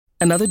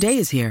Another day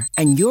is here,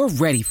 and you're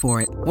ready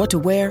for it. What to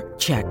wear?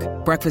 Check.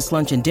 Breakfast,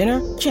 lunch, and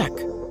dinner? Check.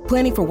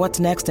 Planning for what's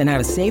next and how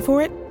to save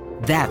for it?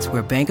 That's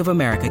where Bank of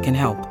America can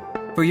help.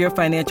 For your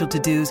financial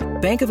to-dos,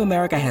 Bank of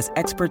America has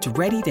experts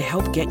ready to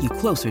help get you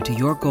closer to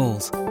your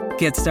goals.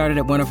 Get started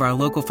at one of our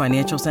local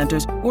financial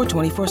centers or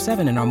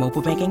 24/7 in our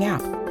mobile banking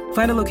app.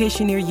 Find a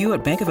location near you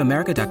at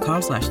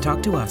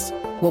bankofamerica.com/talktous.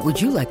 What would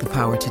you like the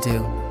power to do?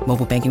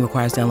 Mobile banking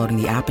requires downloading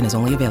the app and is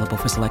only available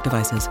for select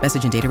devices.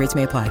 Message and data rates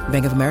may apply.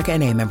 Bank of America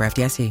N.A., member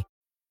FDIC.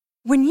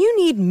 When you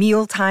need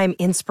mealtime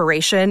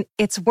inspiration,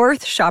 it's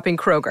worth shopping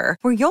Kroger,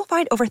 where you'll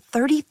find over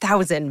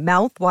 30,000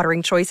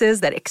 mouth-watering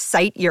choices that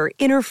excite your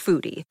inner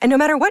foodie. And no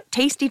matter what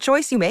tasty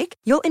choice you make,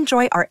 you'll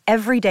enjoy our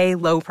everyday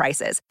low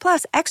prices,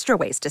 plus extra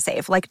ways to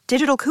save, like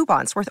digital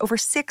coupons worth over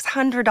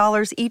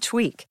 $600 each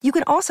week. You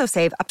can also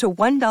save up to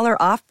 $1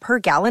 off per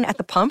gallon at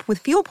the pump with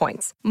fuel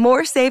points.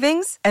 More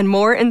savings and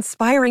more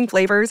inspiring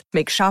flavors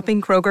make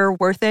shopping Kroger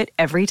worth it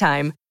every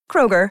time.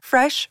 Kroger,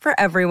 fresh for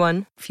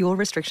everyone. Fuel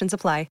restrictions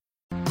apply.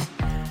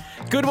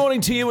 Good morning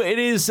to you. It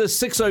is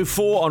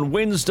 6:04 on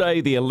Wednesday,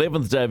 the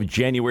 11th day of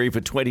January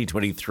for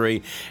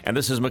 2023. And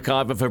this is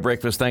McIver for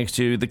breakfast, thanks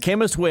to the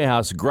Chemist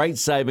Warehouse. Great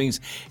savings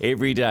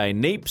every day.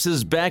 Neeps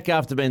is back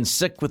after being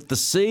sick with the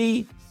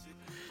sea.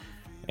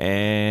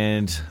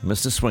 And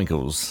Mr.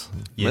 Swinkles.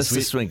 Yes,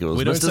 Mr. Swinkles.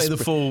 We don't Mr. say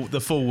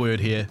the full word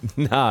here.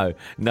 No,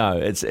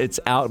 it's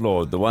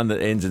outlawed. The one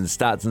that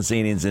starts in C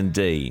and ends in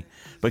D.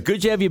 But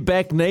good to have you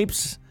back,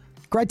 Neeps.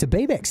 Great to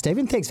be back,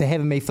 Stephen. Thanks for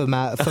having me for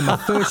my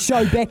first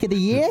show back of the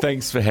year.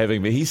 Thanks for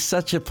having me. He's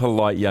such a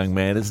polite young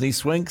man, isn't he,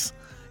 Swinks?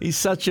 He's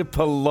such a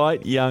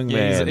polite young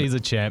man. He's a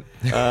champ.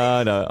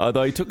 No,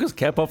 although he took his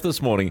cap off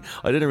this morning.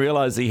 I didn't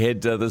realise he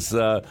had this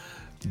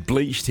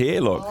bleached hair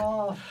look.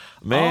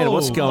 Man,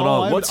 what's going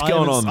on? What's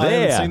going on there? I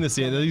haven't seen this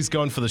yet. He's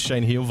going for the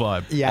Shane Heal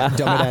vibe. Yeah,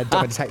 don't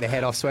want to take the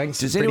hat off, Swings.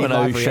 Does anyone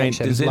know who Shane?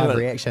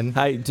 Reaction.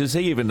 Hey, does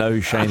he even know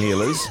who Shane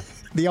Heal is?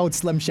 The old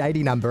Slim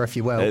Shady number, if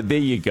you will. There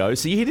you go.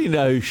 So you didn't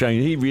know who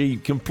Shane. He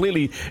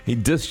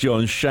dissed you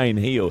on Shane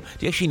Heal. Do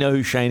you actually know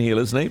who Shane Heal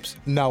is, Neeps?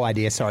 No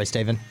idea. Sorry,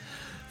 Stephen.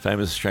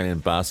 Famous Australian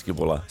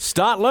basketballer.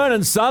 Start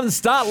learning, son.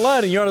 Start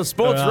learning. You're on a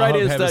sports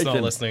radio station.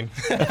 Not listening.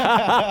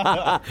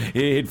 Yeah,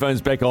 headphones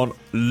back on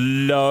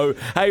low.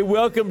 Hey,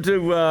 welcome to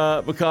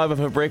McIver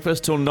for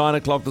breakfast till 9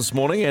 o'clock this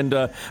morning,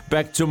 and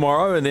back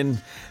tomorrow, and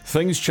then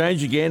things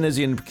change again as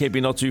in keep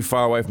you not too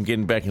far away from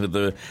getting back into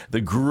the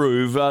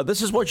groove.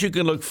 This is what you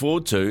can look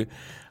forward to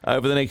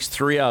over the next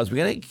 3 hours.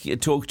 We're going to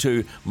talk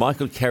to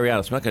Michael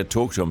Carriatis. I'm not going to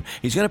talk to him.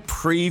 He's going to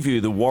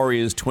preview the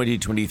Warriors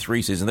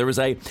 2023 season. There is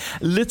a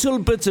little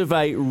bit of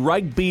a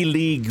rugby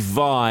league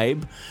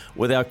vibe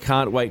with our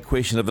can't wait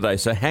question of the day.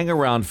 So hang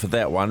around for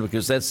that one,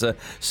 because that's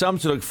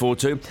something to look forward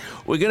to.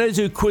 We're going to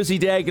do Quizzy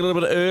Dag a little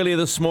bit earlier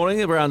this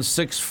morning, around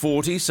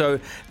 6:40. So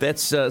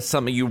that's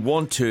something you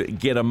want to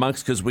get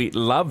amongst, because we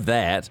love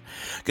that.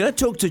 Going to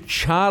talk to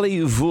Charlie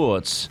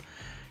Wurz.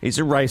 He's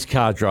a race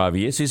car driver.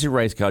 Yes, he's a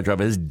race car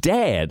driver. His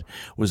dad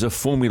was a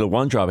Formula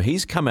One driver.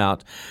 He's come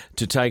out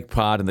to take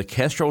part in the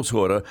Castrol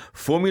Toyota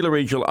Formula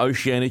Regional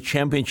Oceania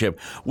Championship,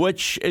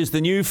 which is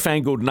the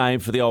newfangled name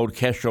for the old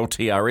Castrol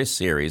TRS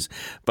series.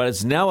 But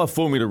it's now a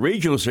Formula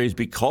Regional series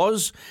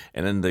because,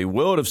 and in the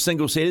world of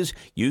single seaters,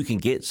 you can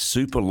get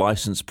super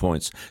license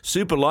points.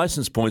 Super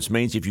license points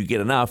means if you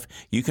get enough,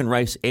 you can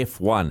race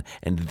F1.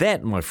 And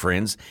that, my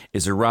friends,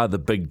 is a rather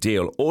big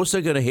deal.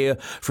 Also going to hear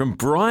from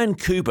Brian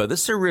Cooper.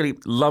 This is a really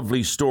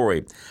lovely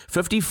story.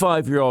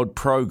 55-year-old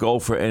pro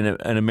golfer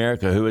in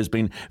America who has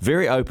been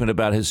very open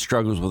about his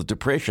struggles with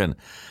depression,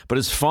 but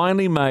has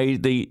finally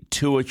made the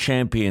Tour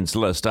Champions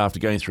list after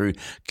going through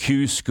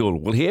Q School.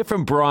 We'll hear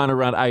from Brian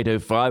around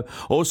 8:05.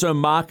 Also,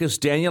 Marcus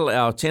Daniel,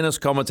 our tennis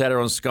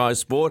commentator on Sky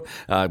Sport,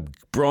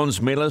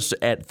 bronze medalist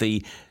at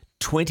the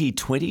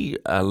 2020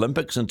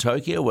 Olympics in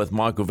Tokyo with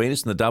Michael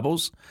Venus in the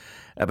doubles,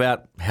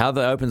 about how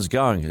the Open's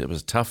going. It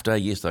was a tough day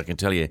yesterday, I can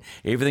tell you.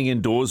 Everything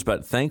indoors,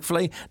 but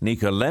thankfully,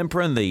 Nico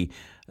Lamprin, the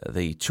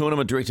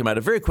tournament director, made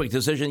a very quick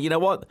decision. You know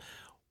what?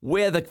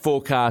 Where the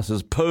forecast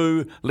is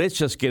poo, let's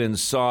just get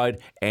inside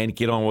and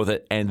get on with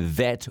it. And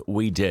that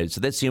we did. So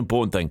that's the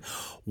important thing.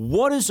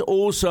 What is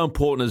also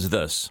important is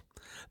this.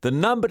 The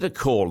number to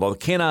call on the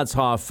Kennards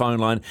Hire phone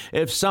line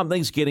if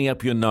something's getting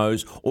up your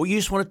nose or you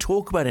just want to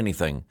talk about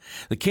anything.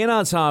 The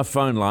Kennards Hire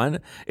phone line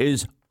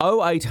is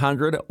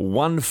 0800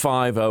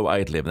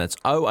 150811. That's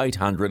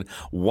 0800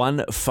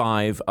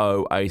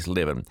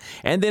 150811.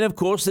 And then, of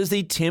course, there's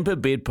the Temper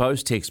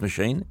Bedpost text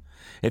machine.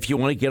 If you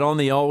want to get on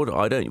the old,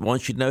 I don't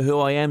want you to know who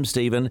I am,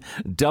 Stephen,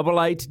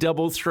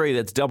 8833.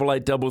 That's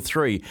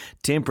 8833.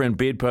 Temper and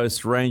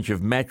Bedpost range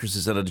of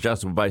mattresses and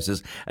adjustable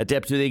bases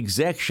adapt to the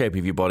exact shape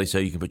of your body so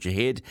you can put your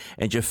head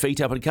and your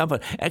feet up in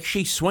comfort.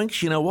 Actually,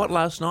 Swinks, you know what,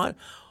 last night?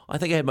 I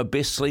think I had my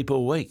best sleep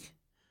all week.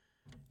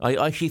 I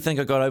actually think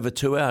I got over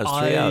 2 hours,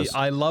 3 hours.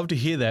 I love to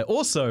hear that.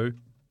 Also,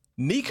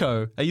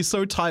 Nico, are you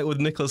so tight with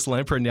Nicholas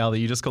Lampert now that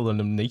you just call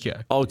him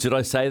Nico? Oh, did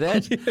I say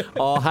that?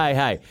 Oh,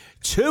 hey.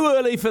 Too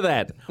early for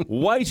that.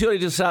 Way too early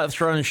to start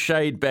throwing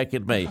shade back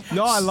at me.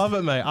 No, I love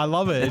it, mate. I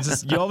love it. It's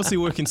just, you're obviously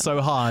working so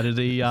hard and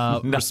he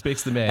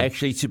respects the man.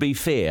 Actually, to be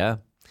fair,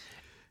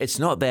 it's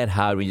not that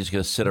hard when you're just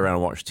going to sit around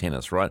and watch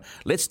tennis, right?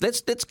 Let's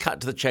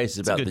cut to the chase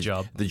about good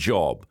job. The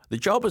job. The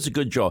job is a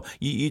good job.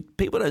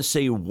 People don't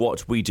see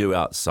what we do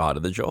outside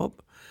of the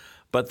job,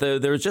 but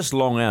there are just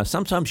long hours.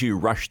 Sometimes you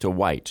rush to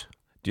wait.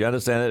 Do you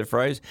understand that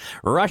phrase?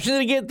 Rushing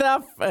to get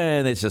stuff,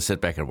 and let's just sit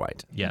back and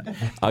wait. Yeah.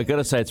 I got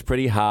to say, it's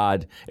pretty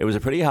hard. It was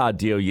a pretty hard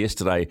deal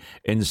yesterday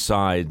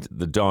inside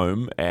the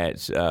dome at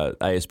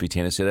ASB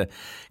Tennis Centre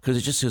because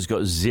it just has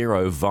got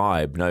zero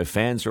vibe. No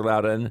fans are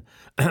allowed in.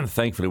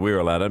 Thankfully, we're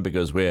allowed in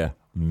because we're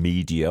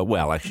media.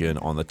 Well, actually,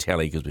 on the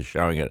telly because we're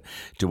showing it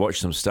to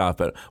watch some stuff.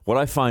 But what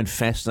I found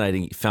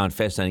fascinating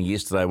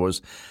yesterday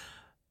was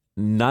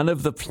none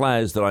of the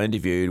players that I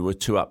interviewed were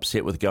too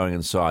upset with going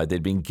inside.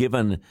 They'd been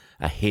given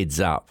a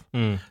heads up.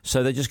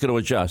 So they just got to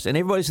adjust. And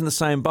everybody's in the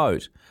same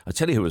boat. I'll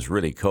tell you who was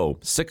really cool.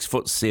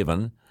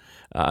 6'7",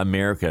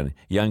 American,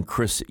 young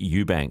Chris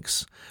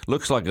Eubanks.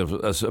 Looks like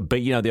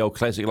the old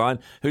classic line,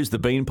 who's the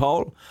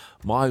beanpole?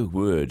 My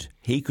word,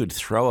 he could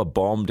throw a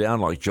bomb down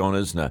like John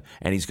Isner,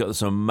 and he's got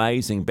this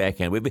amazing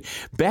backhand.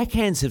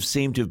 Backhands have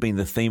seemed to have been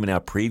the theme in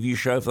our preview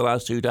show for the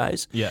last 2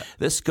 days. Yeah.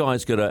 This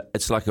guy's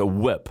it's like a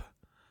whip.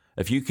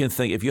 If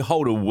you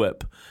hold a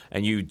whip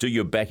and you do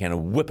your backhand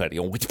and whip it,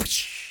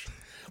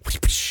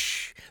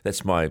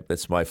 that's my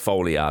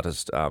Foley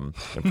artist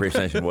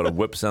impersonation of what a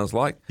whip sounds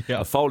like. Yeah.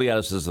 A Foley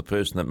artist is the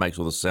person that makes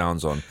all the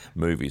sounds on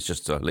movies,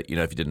 just to let you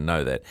know if you didn't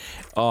know that.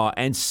 Oh,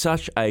 and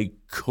such a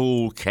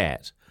cool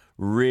cat.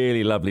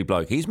 Really lovely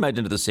bloke. He's made it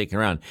into the second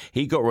round.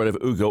 He got rid of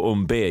Ugo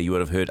Humbert. You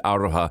would have heard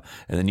Aroha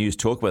in the news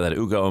talk about that.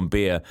 Ugo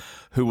Humbert,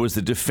 who was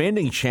the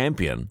defending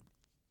champion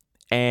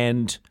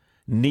and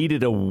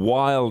needed a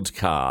wild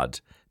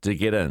card to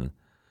get in.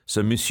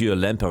 So Monsieur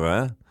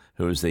Lempereur,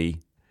 who was the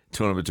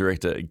tournament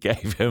director,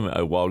 gave him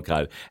a wild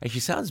card. Actually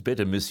sounds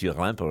better, Monsieur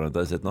Lempereur,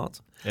 does it not?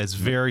 It's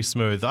very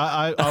smooth.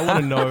 I want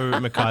to know,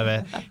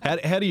 McIver,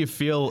 how do you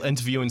feel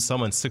interviewing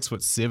someone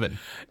 6'7"?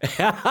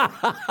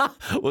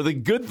 Well, the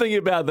good thing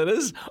about that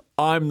is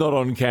I'm not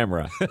on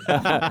camera.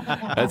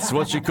 That's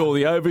what you call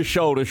the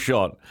over-shoulder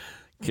shot.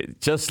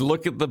 Just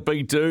look at the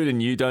big dude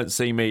and you don't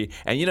see me.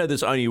 And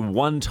there's only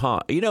one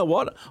time. You know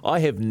what? I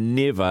have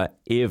never,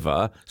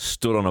 ever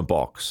stood on a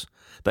box.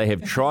 They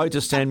have tried to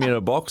stand me in a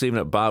box, even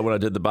at when I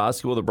did the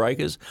basketball, the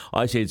breakers.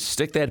 I said,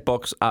 stick that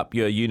box up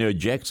your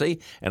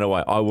Jacksy, and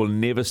away. I will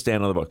never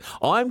stand on the box.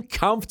 I'm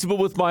comfortable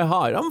with my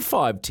height. I'm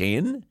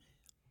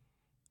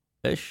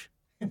 5'10"-ish.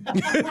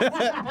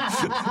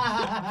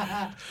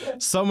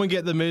 Someone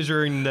get the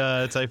measuring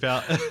tape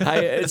out.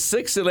 Hey, it's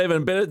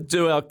 6:11. Better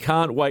do our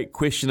can't wait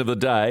question of the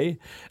day.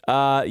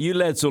 You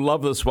lads will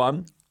love this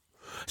one.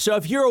 So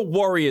if you're a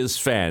Warriors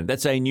fan,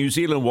 that's a New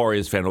Zealand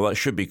Warriors fan, or that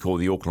should be called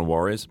the Auckland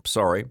Warriors,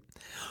 sorry.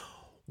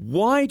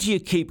 Why do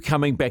you keep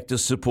coming back to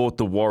support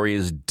the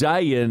Warriors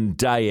day in,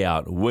 day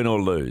out, win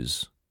or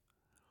lose?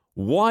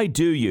 Why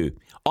do you?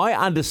 I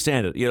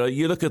understand it.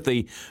 You look at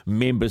the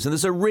members, and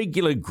there's a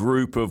regular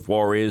group of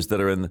Warriors that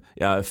are in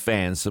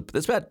fans.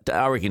 There's about,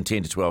 I reckon,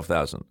 10 to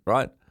 12,000,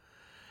 right?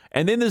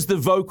 And then there's the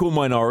vocal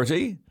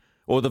minority,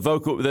 or the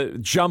vocal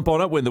that jump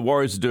on it when the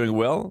Warriors are doing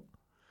well,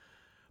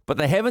 but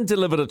they haven't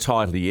delivered a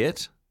title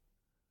yet.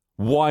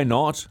 Why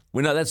not?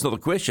 We know that's not the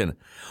question.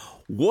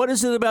 What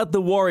is it about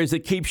the Warriors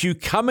that keeps you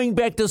coming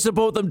back to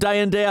support them day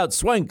in, day out?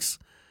 Swinks,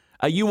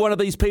 are you one of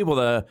these people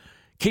that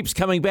keeps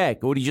coming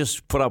back, or do you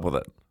just put up with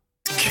it?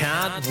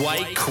 Can't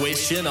wait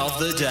question of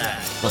the day.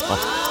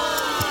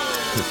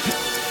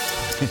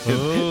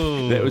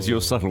 That was your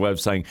subtle way of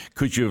saying,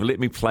 could you have let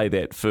me play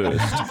that first?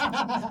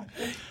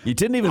 You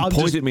didn't even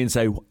point at me and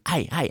say,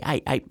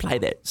 hey, play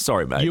that.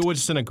 Sorry, mate. You were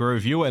just in a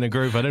groove. You were in a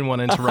groove. I didn't want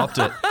to interrupt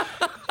it.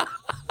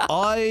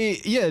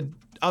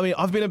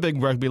 I've been a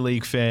big rugby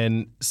league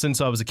fan since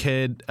I was a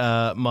kid.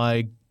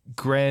 My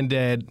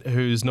granddad,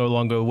 who's no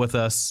longer with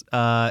us,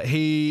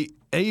 he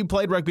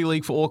played rugby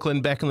league for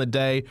Auckland back in the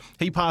day.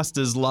 He passed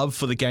his love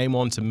for the game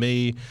on to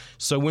me.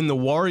 So when the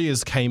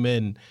Warriors came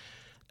in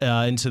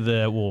into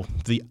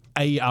the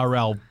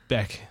ARL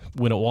back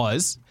when it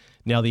was,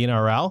 now the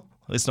NRL,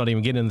 let's not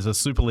even get into the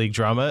Super League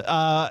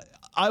drama,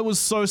 I was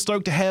so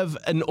stoked to have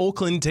an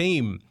Auckland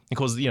team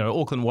because,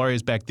 Auckland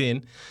Warriors back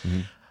then.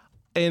 Mm-hmm.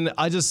 And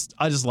I just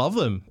love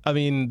them. I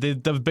mean,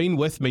 they've been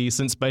with me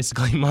since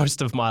basically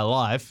most of my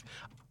life.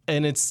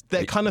 And it's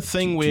that kind of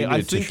thing where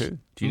I think...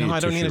 No, I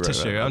don't need a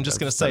tissue. I'm just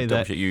going to say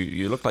that...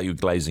 You look like you're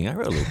glazing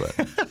over a little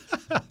bit.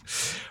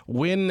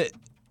 When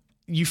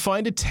you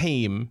find a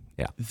team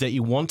that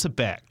you want to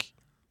back,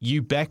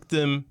 you back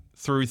them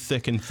through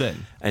thick and thin.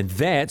 And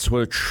that's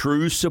what a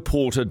true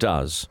supporter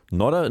does.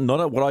 Not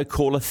a what I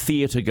call a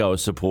theatre-goer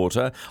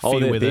supporter.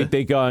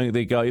 They're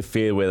going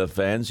fair weather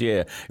fans,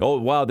 yeah. Oh,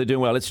 wow, they're doing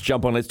well. Let's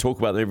jump on. Let's talk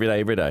about them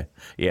every day.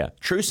 Yeah.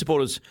 True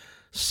supporters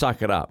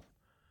suck it up.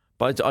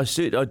 But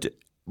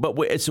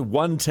it's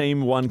one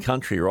team, one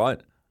country, right?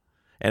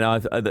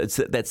 And that's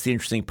the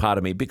interesting part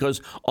of me,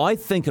 because I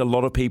think a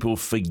lot of people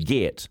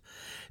forget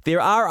there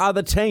are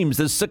other teams.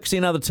 There's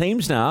 16 other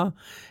teams now.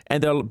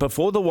 And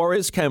before the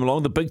Warriors came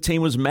along, the big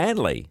team was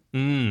Manly.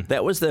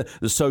 That was the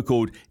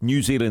so-called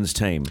New Zealand's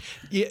team.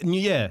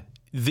 Yeah.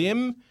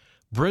 Them,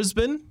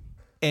 Brisbane,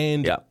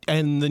 and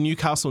the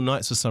Newcastle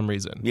Knights for some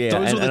reason. Yeah,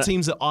 Those were the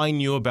teams that I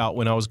knew about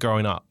when I was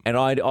growing up. And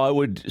I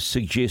would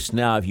suggest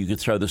now, if you could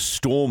throw the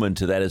Storm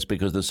into that, is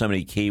because there's so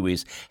many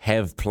Kiwis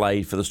have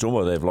played for the Storm.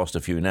 Well, they've lost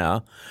a few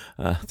now,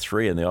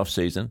 3 in the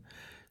off-season.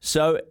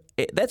 So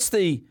that's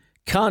the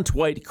can't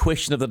wait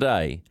question of the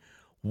day.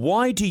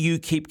 Why do you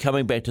keep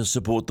coming back to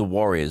support the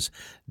Warriors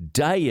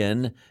day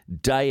in,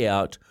 day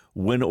out,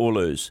 win or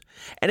lose?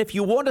 And if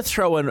you want to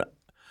throw in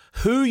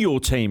who your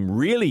team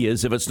really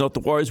is, if it's not the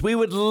Warriors, we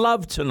would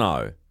love to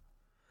know.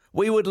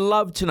 We would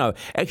love to know.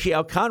 Actually,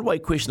 our can't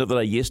wait question of the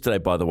day yesterday,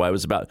 by the way,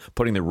 was about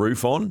putting the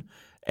roof on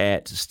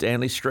at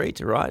Stanley Street,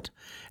 right?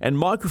 And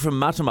Michael from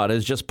Matamata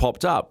has just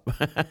popped up.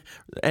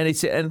 And he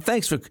said, and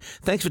thanks for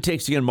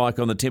texting in, Mike,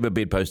 on the Timber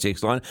Bedpost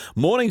text line.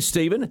 Morning,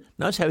 Stephen.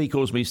 Notice how he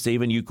calls me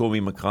Stephen, you call me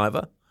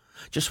McIver.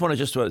 Just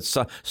a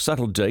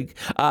subtle dig.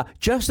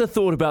 Just a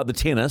thought about the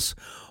tennis.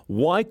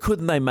 Why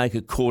couldn't they make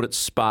a court at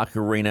Spark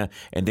Arena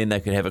and then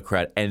they could have a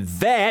crowd? And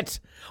that,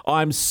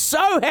 I'm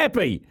so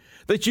happy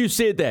that you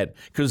said that,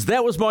 because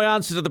that was my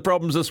answer to the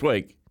problems this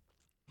week.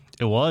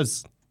 It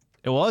was,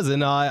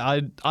 and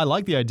I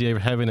like the idea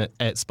of having it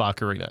at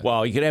Spark Arena.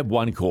 Well, you could have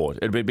one court.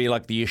 It would be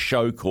like the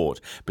show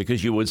court,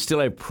 because you would still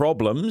have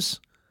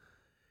problems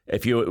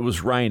if it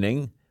was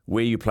raining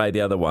where you play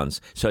the other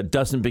ones. So it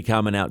doesn't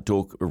become an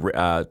outdoor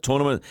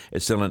tournament.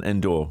 It's still an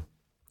indoor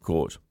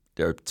court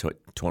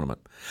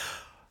tournament.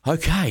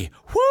 Okay.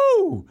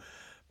 Woo!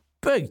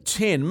 Big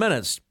 10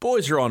 minutes.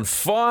 Boys are on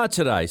fire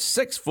today.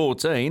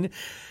 6:14.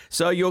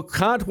 So your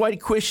can't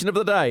wait question of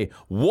the day.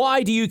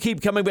 Why do you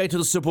keep coming back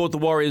to support the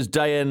Warriors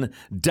day in,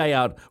 day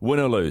out,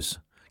 win or lose?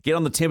 Get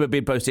on the Timber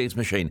Bedpost text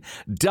machine.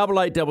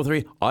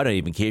 8833. I don't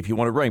even care if you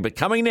want to ring. But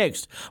coming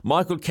next,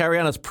 Michael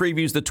Carianis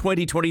previews the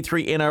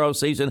 2023 NRL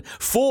season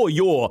for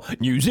your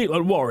New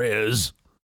Zealand Warriors.